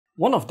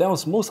One of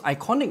Dell's most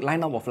iconic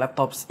lineup of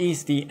laptops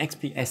is the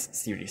XPS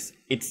series.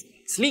 It's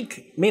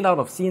sleek, made out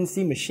of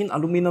CNC machined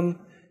aluminum,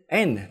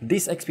 and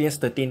this XPS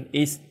 13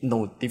 is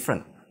no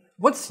different.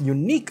 What's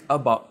unique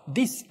about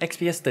this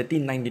XPS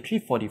 13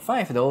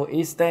 9345 though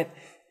is that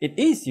it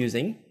is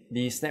using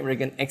the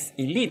Snapdragon X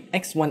Elite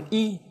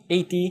X1E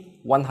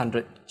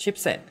 80-100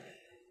 chipset.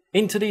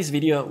 In today's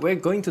video, we're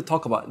going to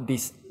talk about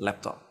this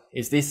laptop.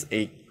 Is this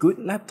a good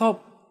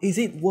laptop? Is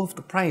it worth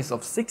the price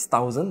of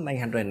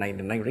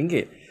 6,999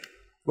 ringgit?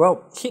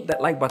 Well, hit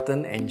that like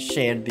button and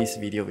share this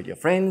video with your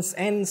friends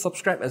and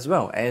subscribe as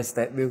well, as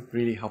that will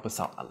really help us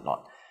out a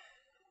lot.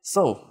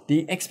 So,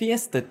 the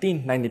XPS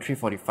 13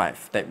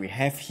 9345 that we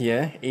have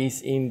here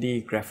is in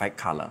the graphite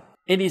color.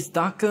 It is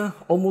darker,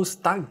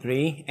 almost dark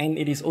grey, and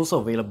it is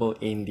also available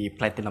in the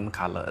platinum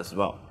color as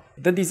well.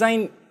 The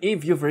design,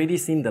 if you've already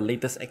seen the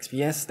latest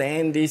XPS,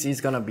 then this is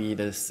gonna be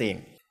the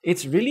same.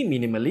 It's really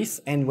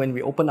minimalist, and when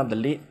we open up the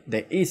lid,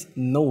 there is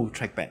no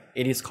trackpad.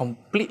 It is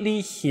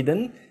completely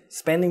hidden,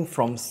 spanning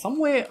from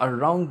somewhere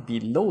around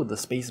below the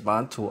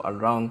spacebar to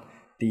around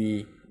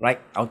the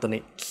right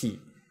alternate key.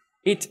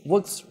 It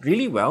works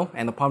really well,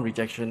 and the palm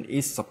rejection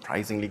is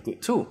surprisingly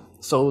good too,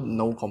 so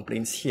no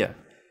complaints here.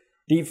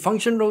 The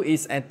function row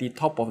is at the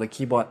top of the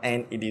keyboard,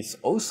 and it is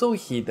also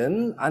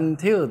hidden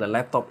until the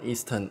laptop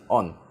is turned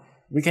on.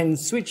 We can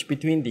switch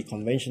between the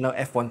conventional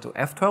F1 to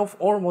F12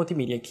 or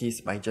multimedia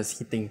keys by just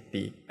hitting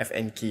the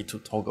FN key to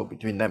toggle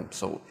between them,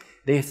 so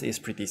this is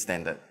pretty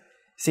standard.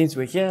 Since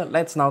we're here,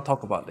 let's now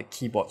talk about the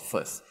keyboard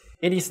first.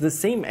 It is the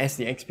same as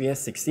the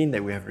XPS 16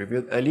 that we have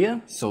reviewed earlier,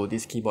 so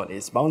this keyboard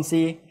is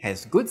bouncy,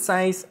 has good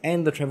size,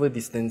 and the travel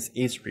distance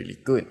is really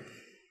good.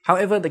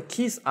 However, the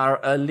keys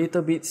are a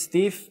little bit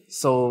stiff,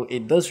 so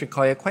it does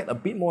require quite a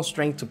bit more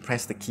strength to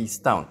press the keys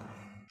down.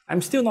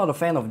 I'm still not a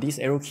fan of these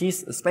arrow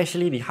keys,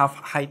 especially the half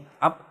height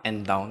up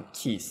and down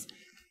keys.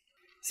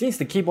 Since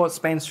the keyboard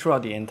spans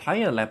throughout the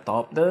entire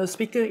laptop, the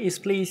speaker is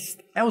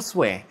placed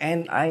elsewhere,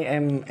 and I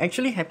am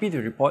actually happy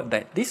to report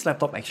that this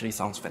laptop actually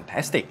sounds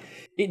fantastic.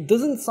 It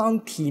doesn't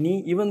sound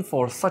teeny even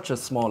for such a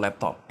small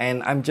laptop,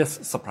 and I'm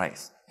just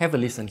surprised. Have a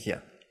listen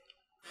here.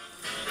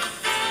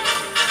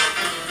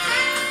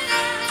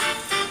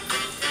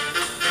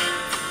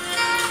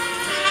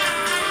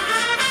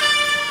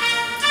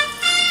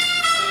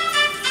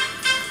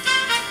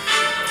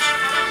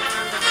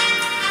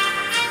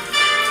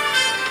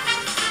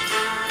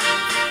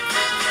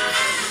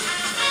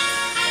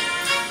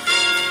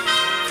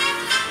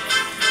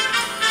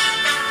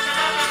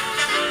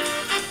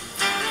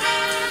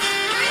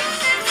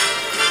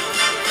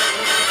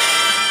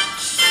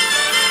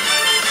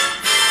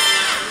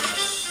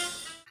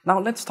 Now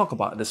let's talk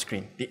about the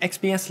screen. The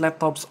XPS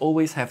laptops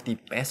always have the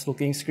best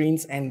looking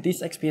screens, and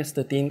this XPS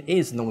 13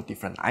 is no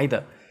different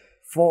either.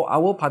 For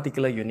our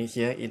particular unit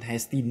here, it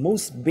has the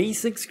most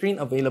basic screen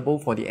available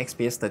for the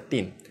XPS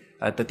 13.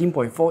 A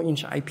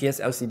 13.4-inch IPS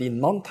LCD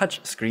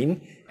non-touch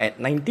screen at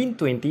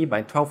 1920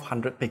 by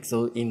 1200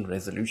 pixel in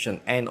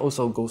resolution, and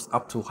also goes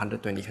up to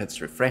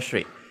 120Hz refresh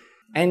rate.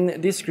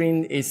 And this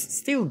screen is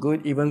still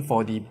good even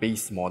for the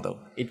base model.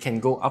 It can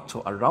go up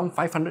to around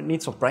 500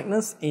 nits of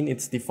brightness in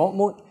its default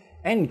mode,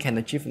 and can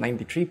achieve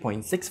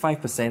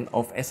 93.65%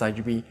 of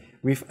sRGB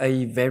with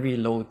a very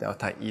low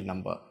delta E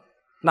number.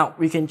 Now,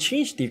 we can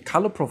change the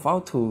color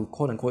profile to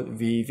quote-unquote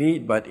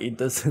vivid, but it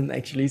doesn't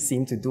actually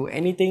seem to do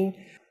anything,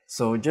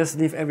 so just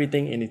leave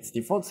everything in its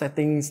default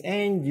settings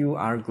and you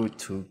are good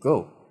to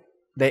go.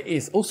 There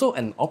is also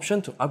an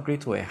option to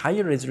upgrade to a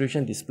higher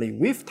resolution display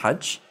with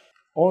touch,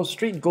 or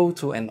straight go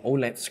to an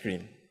OLED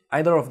screen.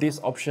 Either of these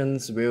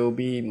options will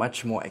be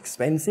much more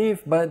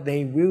expensive, but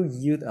they will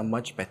yield a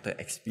much better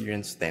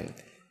experience than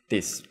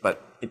this,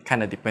 but it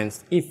kinda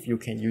depends if you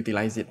can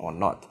utilize it or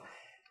not.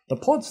 The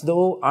ports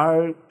though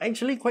are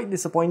actually quite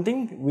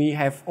disappointing. We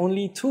have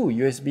only two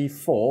USB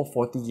 4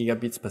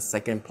 40GB per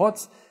second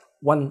ports,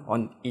 one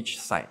on each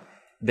side.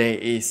 There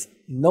is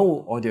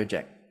no audio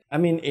jack. I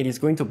mean, it is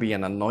going to be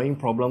an annoying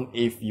problem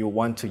if you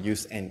want to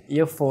use an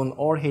earphone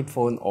or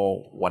headphone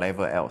or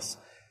whatever else.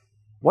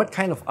 What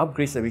kind of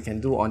upgrades that we can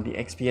do on the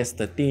XPS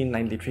 13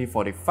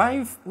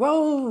 9345?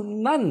 Well,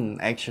 none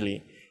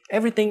actually.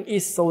 Everything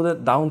is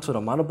soldered down to the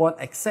motherboard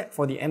except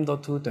for the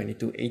M.2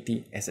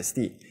 2280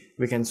 SSD.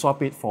 We can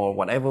swap it for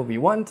whatever we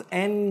want,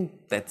 and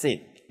that's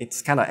it.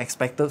 It's kinda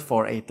expected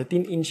for a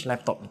 13-inch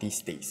laptop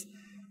these days.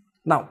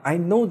 Now, I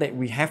know that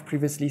we have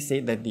previously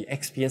said that the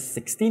XPS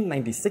 16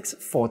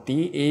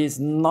 9640 is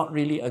not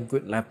really a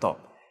good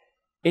laptop.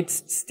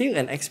 It's still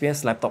an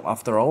XPS laptop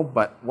after all,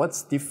 but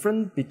what's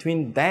different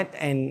between that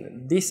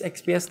and this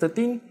XPS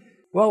 13?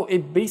 Well,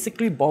 it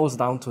basically boils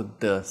down to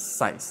the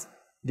size.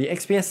 The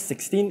XPS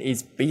 16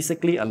 is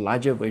basically a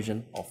larger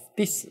version of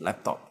this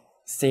laptop.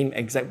 Same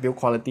exact build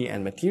quality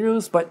and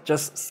materials, but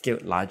just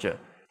scaled larger.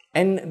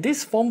 And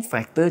this form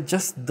factor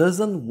just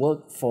doesn't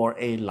work for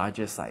a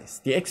larger size.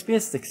 The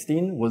XPS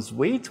 16 was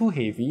way too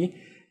heavy,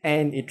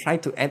 and it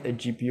tried to add a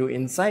GPU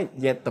inside,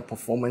 yet the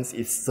performance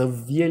is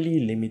severely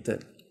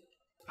limited.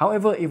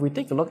 However, if we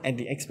take a look at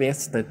the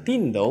XPS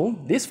 13 though,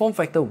 this form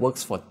factor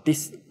works for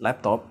this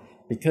laptop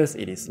because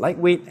it is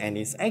lightweight and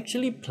is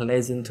actually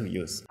pleasant to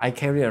use. I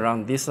carry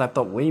around this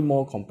laptop way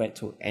more compared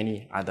to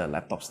any other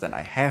laptops that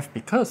I have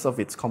because of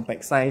its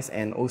compact size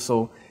and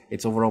also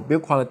its overall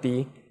build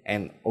quality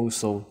and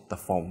also the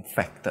form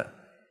factor.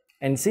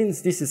 And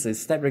since this is a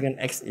Snapdragon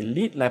X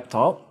Elite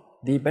laptop,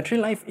 the battery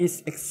life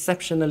is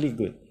exceptionally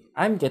good.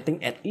 I'm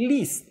getting at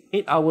least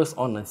 8 hours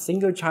on a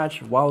single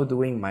charge while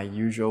doing my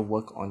usual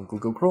work on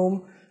Google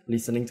Chrome,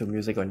 listening to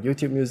music on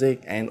YouTube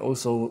Music, and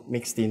also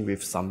mixed in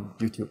with some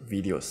YouTube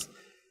videos.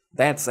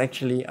 That's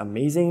actually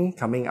amazing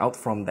coming out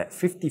from that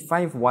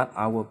 55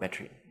 watt-hour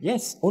battery.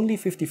 Yes, only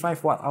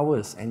 55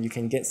 watt-hours and you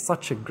can get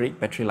such a great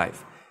battery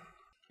life.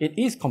 It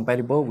is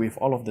compatible with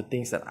all of the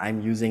things that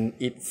I'm using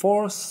it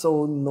for,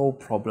 so no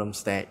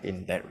problems there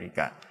in that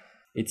regard.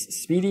 It's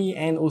speedy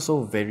and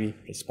also very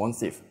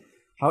responsive.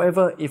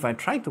 However, if I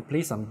try to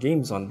play some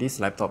games on this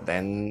laptop,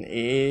 then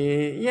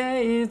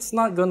it's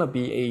not gonna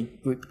be a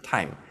good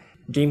time.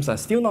 Games are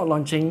still not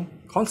launching,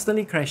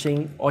 constantly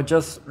crashing, or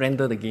just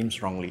render the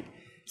games wrongly.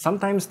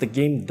 Sometimes the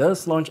game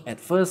does launch at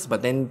first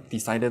but then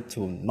decided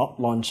to not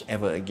launch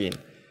ever again.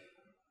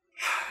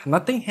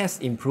 Nothing has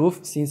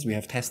improved since we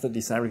have tested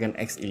the Snapdragon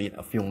X Elite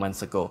a few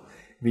months ago.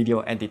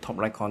 Video at the top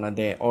right corner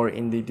there or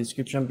in the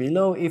description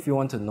below if you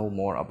want to know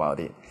more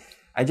about it.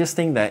 I just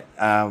think that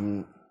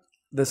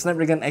the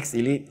Snapdragon X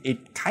Elite,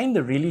 it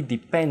kinda really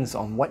depends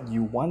on what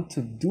you want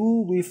to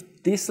do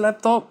with this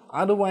laptop.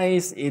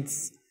 Otherwise,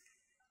 it's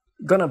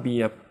gonna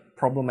be a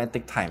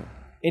problematic time.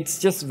 It's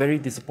just very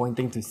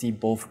disappointing to see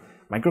both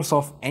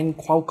Microsoft and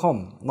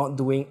Qualcomm not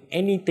doing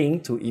anything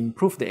to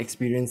improve the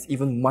experience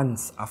even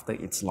months after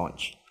its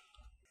launch.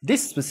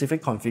 This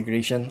specific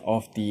configuration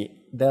of the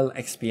Dell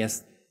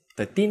XPS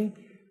 13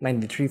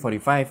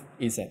 9345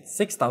 is at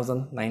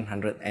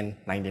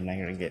 6,999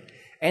 ringgit.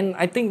 And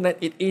I think that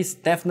it is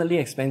definitely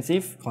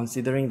expensive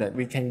considering that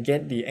we can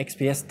get the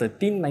XPS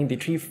 13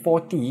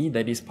 9340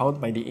 that is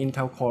powered by the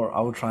Intel Core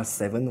Ultra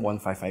 7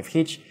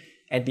 155H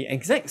at the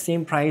exact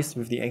same price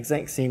with the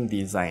exact same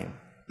design.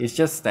 It's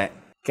just that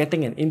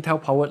getting an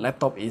Intel powered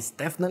laptop is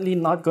definitely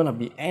not gonna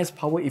be as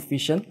power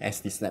efficient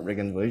as the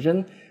Snapdragon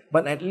version,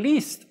 but at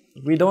least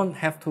we don't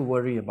have to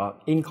worry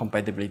about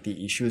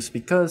incompatibility issues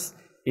because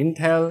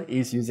Intel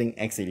is using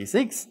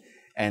x86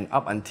 and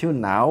up until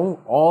now,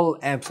 all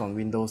apps on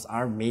Windows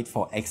are made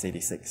for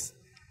x86.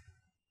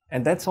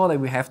 And that's all that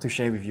we have to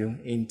share with you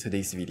in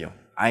today's video.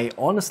 I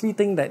honestly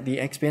think that the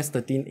XPS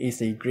 13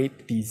 is a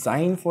great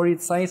design for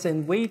its size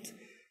and weight,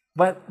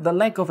 but the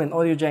lack of an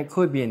audio jack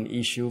could be an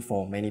issue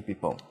for many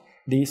people.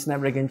 The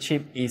Snapdragon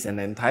chip is an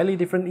entirely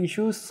different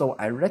issue, so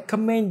I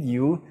recommend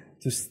you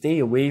to stay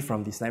away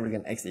from the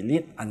Snapdragon X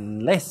Elite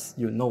unless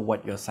you know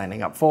what you're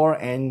signing up for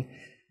and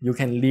you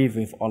can live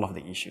with all of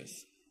the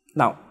issues.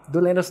 Now, do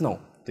let us know,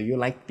 do you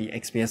like the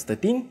XPS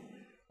 13?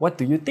 What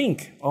do you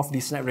think of the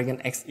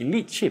Snapdragon X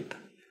Elite chip?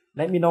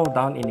 Let me know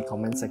down in the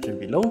comment section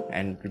below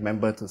and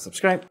remember to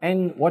subscribe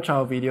and watch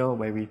our video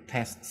where we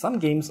test some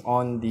games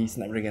on the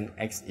Snapdragon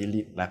X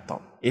Elite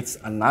laptop. It's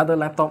another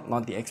laptop,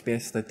 not the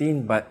XPS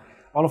 13, but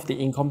all of the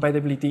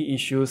incompatibility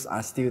issues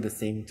are still the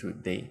same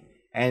today.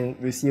 And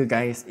we'll see you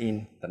guys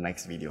in the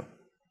next video.